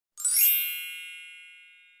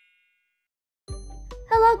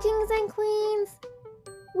Hello, kings and queens!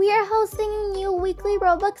 We are hosting a new weekly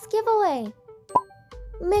Robux giveaway.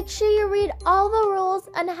 Make sure you read all the rules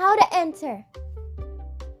on how to enter.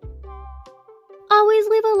 Always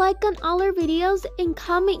leave a like on all our videos and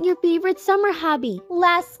comment your favorite summer hobby.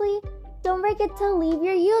 Lastly, don't forget to leave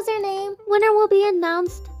your username. Winner will be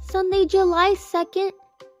announced Sunday, July 2nd,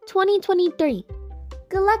 2023.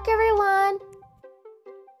 Good luck, everyone!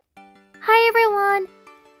 Hi, everyone!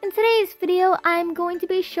 In today's video, I'm going to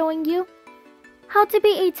be showing you how to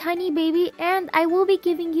be a tiny baby, and I will be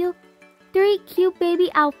giving you 3 cute baby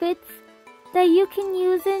outfits that you can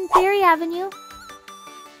use in Berry Avenue,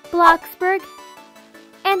 Bloxburg,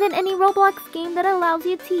 and in any Roblox game that allows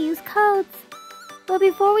you to use codes. But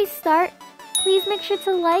before we start, please make sure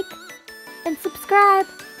to like and subscribe.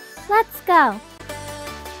 Let's go!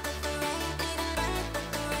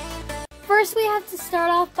 First, we have to start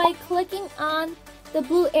off by clicking on the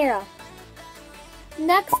blue arrow.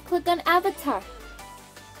 Next, click on Avatar.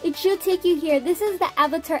 It should take you here. This is the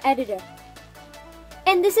Avatar editor.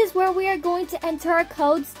 And this is where we are going to enter our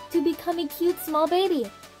codes to become a cute small baby.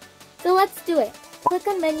 So let's do it. Click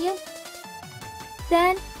on Menu.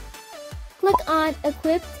 Then, click on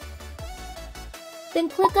Equipped. Then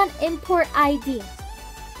click on Import ID.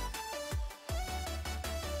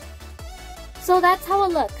 So that's how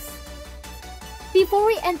it looks. Before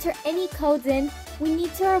we enter any codes in, we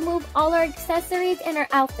need to remove all our accessories and our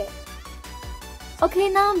outfit. Okay,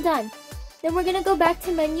 now I'm done. Then we're gonna go back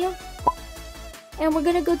to Menu. And we're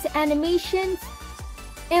gonna go to Animations.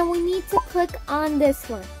 And we need to click on this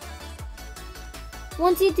one.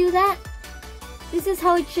 Once you do that, this is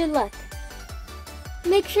how it should look.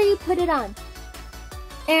 Make sure you put it on.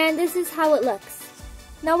 And this is how it looks.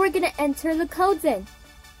 Now we're gonna enter the codes in.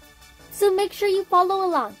 So make sure you follow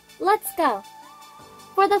along. Let's go.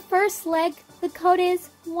 For the first leg, the code is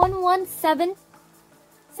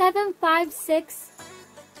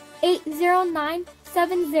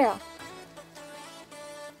 117-756-80970.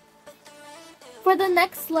 For the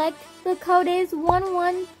next leg, the code is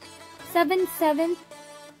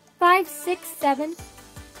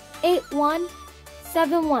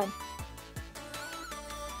 117-567-8171.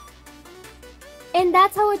 And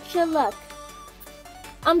that's how it should look.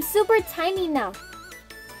 I'm super tiny now.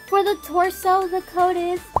 For the torso, the code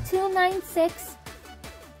is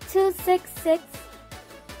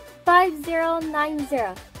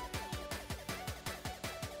 296-266-5090.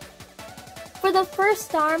 For the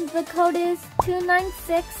first arm, the code is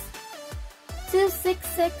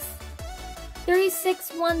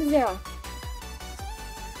 296-266-3610.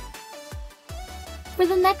 For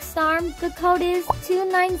the next arm, the code is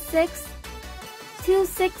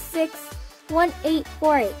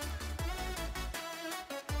 296-266-1848.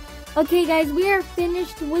 Okay guys, we are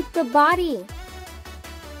finished with the body.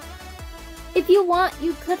 If you want,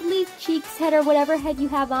 you could leave cheeks, head, or whatever head you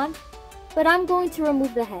have on, but I'm going to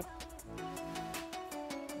remove the head.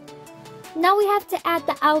 Now we have to add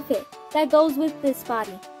the outfit that goes with this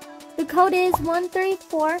body. The code is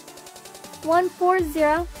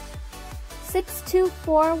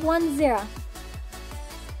 134-140-62410.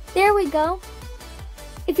 There we go.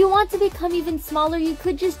 If you want to become even smaller, you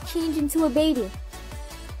could just change into a baby.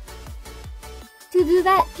 To do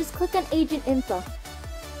that, just click on Agent Info.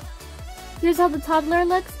 Here's how the toddler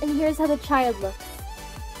looks, and here's how the child looks.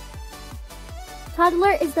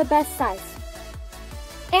 Toddler is the best size.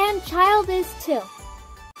 And child is too.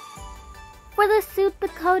 For the suit, the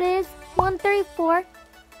code is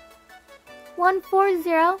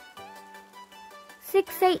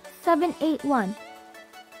 134-140-68781.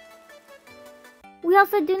 We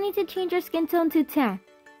also do need to change our skin tone to tan.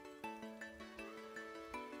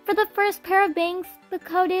 For the first pair of bangs, the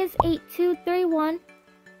code is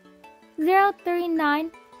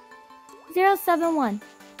 8231-039-071.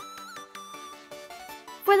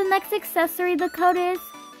 For the next accessory, the code is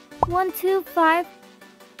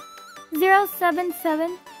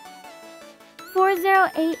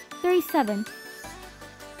 125-077-40837.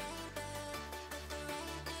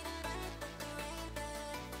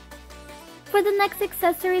 For the next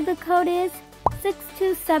accessory, the code is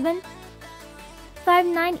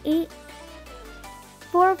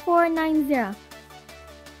 627-598-4490.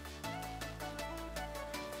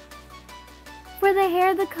 For the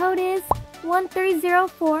hair, the code is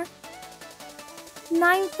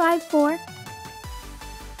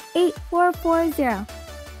 1304-954-8440.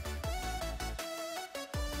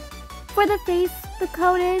 For the face, the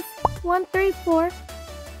code is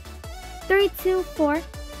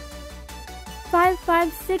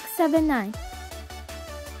 134-324-55679.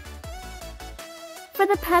 For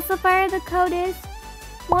the pacifier, the code is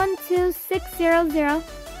 12600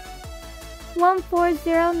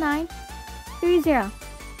 140930.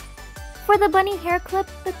 For the bunny hair clip,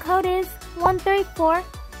 the code is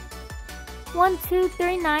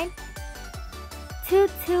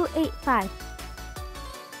 13412392285.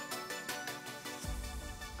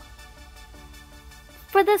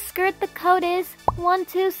 For the skirt, the code is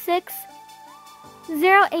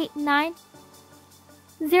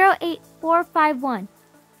 12608908451.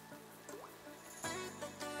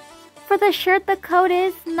 For the shirt, the code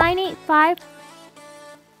is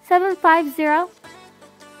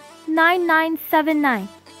 985-750-9979.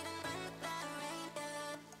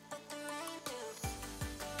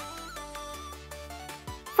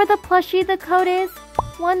 For the plushie, the code is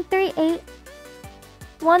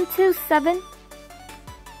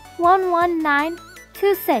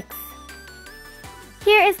 138-127-11926.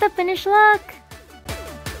 Here is the finished look.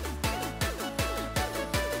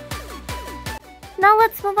 Now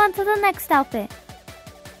let's move on to the next outfit.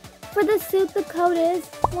 For the suit, the code is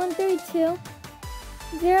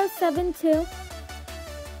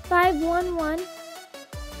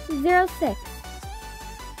 132-072-511-06.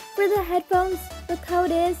 For the headphones, the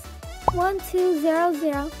code is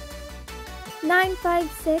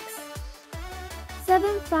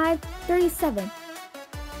 1200-956-7537.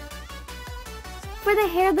 For the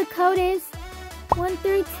hair, the code is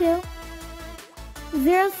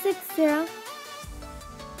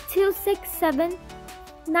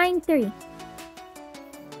 132-060-26793.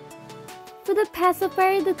 For the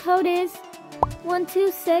pacifier, the code is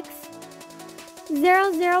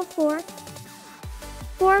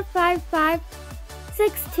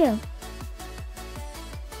 126-004-45562.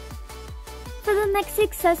 For the next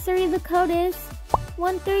accessory, the code is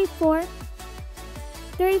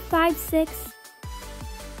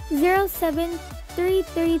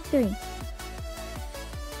 134-356-07333.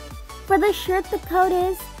 For the shirt, the code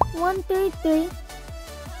is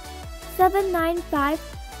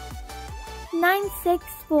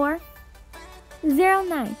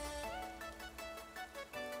 133-795-96409.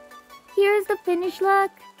 Here is the finished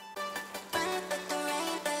look.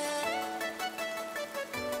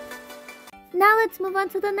 Now let's move on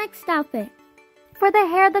to the next outfit. For the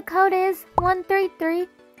hair, the code is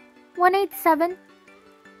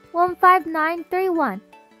 133-187-15931.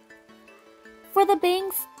 For the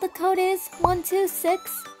bangs, the code is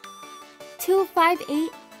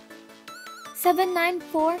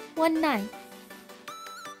 126-258-79419.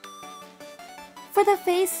 For the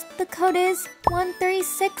face, the code is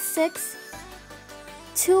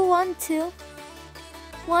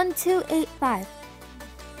 1366-212-1285.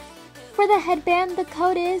 For the headband, the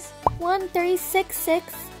code is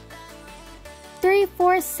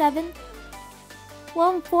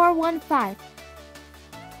 1366-347-1415.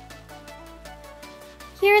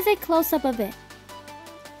 Here is a close-up of it.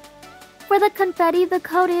 For the confetti, the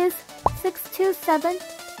code is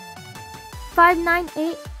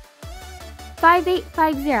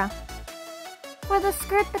 627-598-5850. For the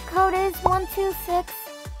skirt, the code is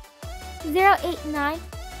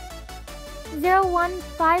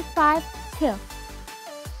 126-089-01552.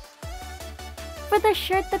 For the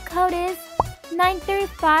shirt, the code is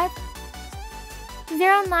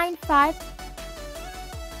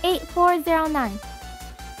 935-095-8409.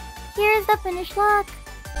 Here is the finished look.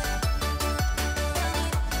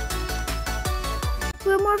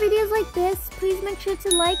 For more videos like this, please make sure to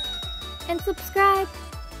like and subscribe.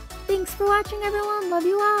 Thanks for watching, everyone. Love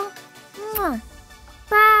you all. Mwah.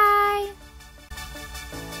 Bye.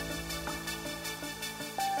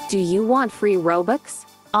 Do you want free Robux?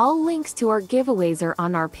 All links to our giveaways are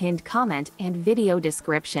on our pinned comment and video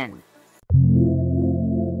description.